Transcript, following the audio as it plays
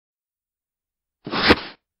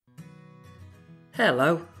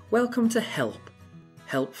Hello, welcome to Help,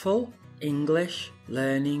 Helpful English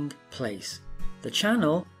Learning Place, the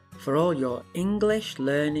channel for all your English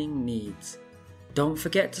learning needs. Don't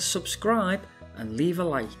forget to subscribe and leave a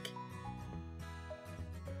like.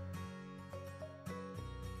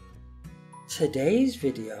 Today's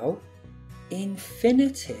video,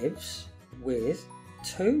 infinitives with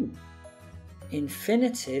to.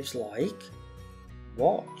 Infinitives like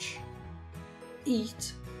watch,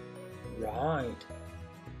 eat, ride,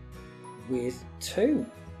 with to.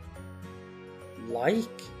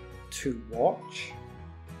 Like to watch,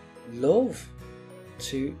 love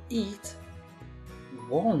to eat,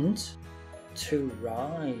 want to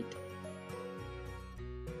ride.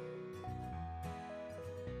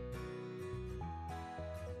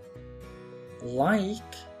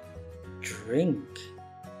 Like, drink.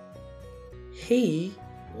 He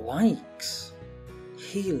likes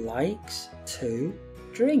to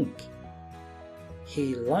drink.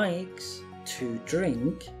 He likes to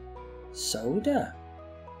drink soda.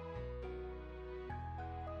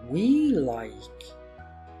 We like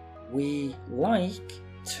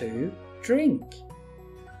to drink.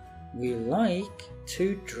 We like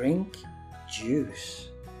to drink juice.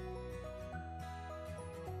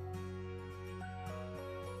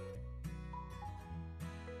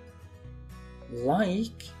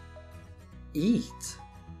 Like, eat.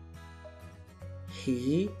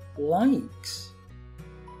 He likes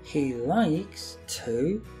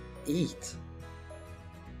to eat.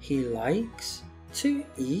 He likes to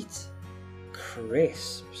eat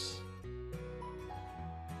crisps.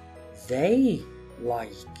 They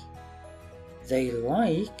like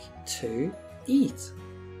to eat.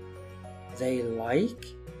 They like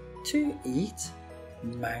to eat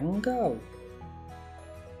mango.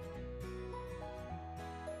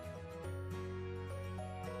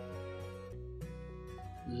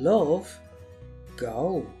 Love,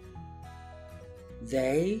 go.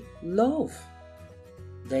 They love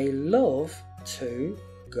to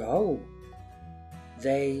go.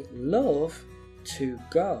 They love to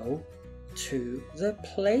go to the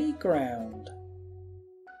playground.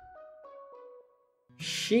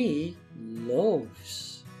 She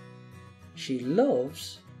loves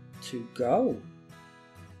to go.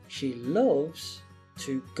 She loves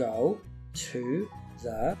to go to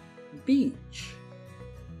the beach.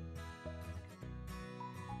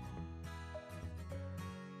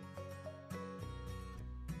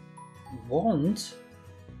 Want,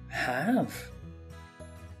 have.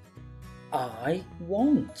 I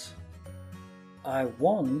want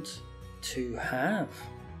to have.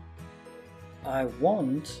 I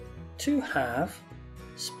want to have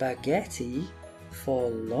spaghetti for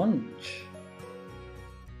lunch.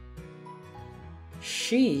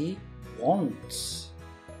 She wants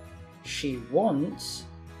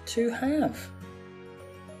to have.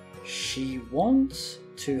 She wants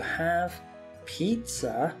to have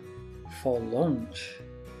pizza for lunch.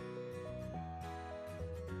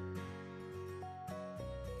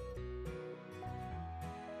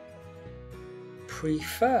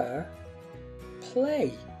 Prefer,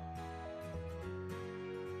 play.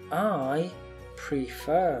 I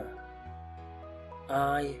prefer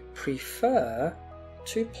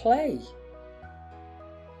to play.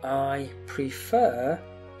 I prefer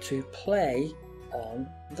to play on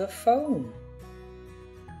the phone.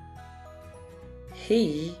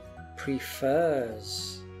 He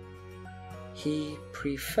prefers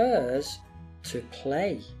to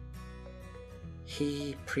play.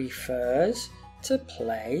 He prefers to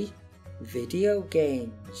play video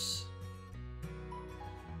games.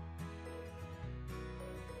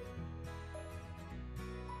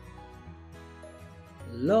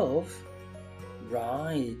 Love,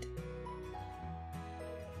 ride.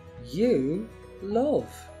 You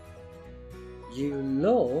love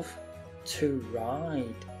to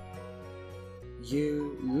ride.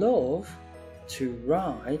 You love to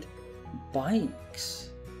ride bikes.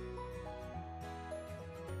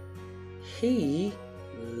 He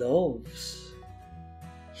loves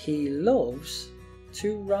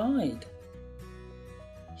to ride.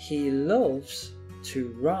 He loves to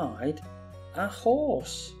ride a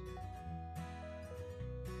horse.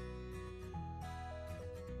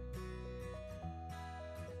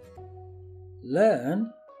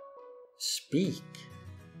 Learn, speak.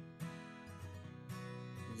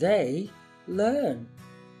 They learn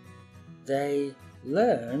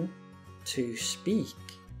to speak.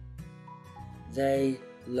 They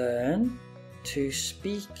learn to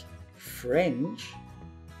speak French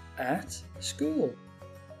at school.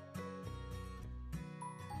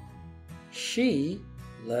 She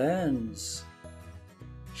learns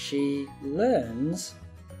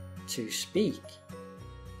to speak.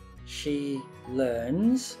 She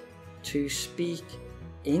learns to speak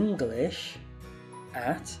English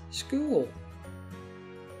at school.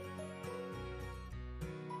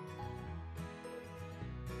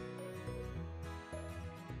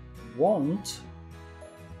 Want,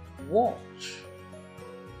 watch.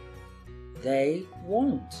 They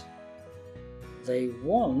want. They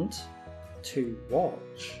want to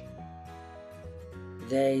watch.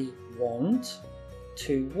 They want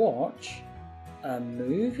to watch a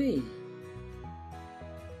movie.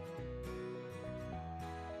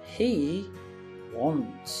 He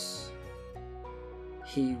wants.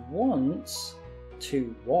 He wants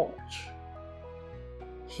to watch.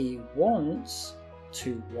 He wants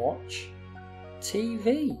to watch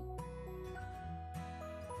TV.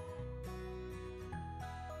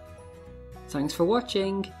 Thanks for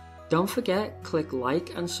watching. Don't forget, click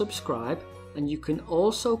like and subscribe, and you can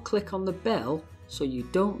also click on the bell so you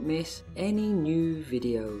don't miss any new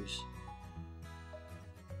videos.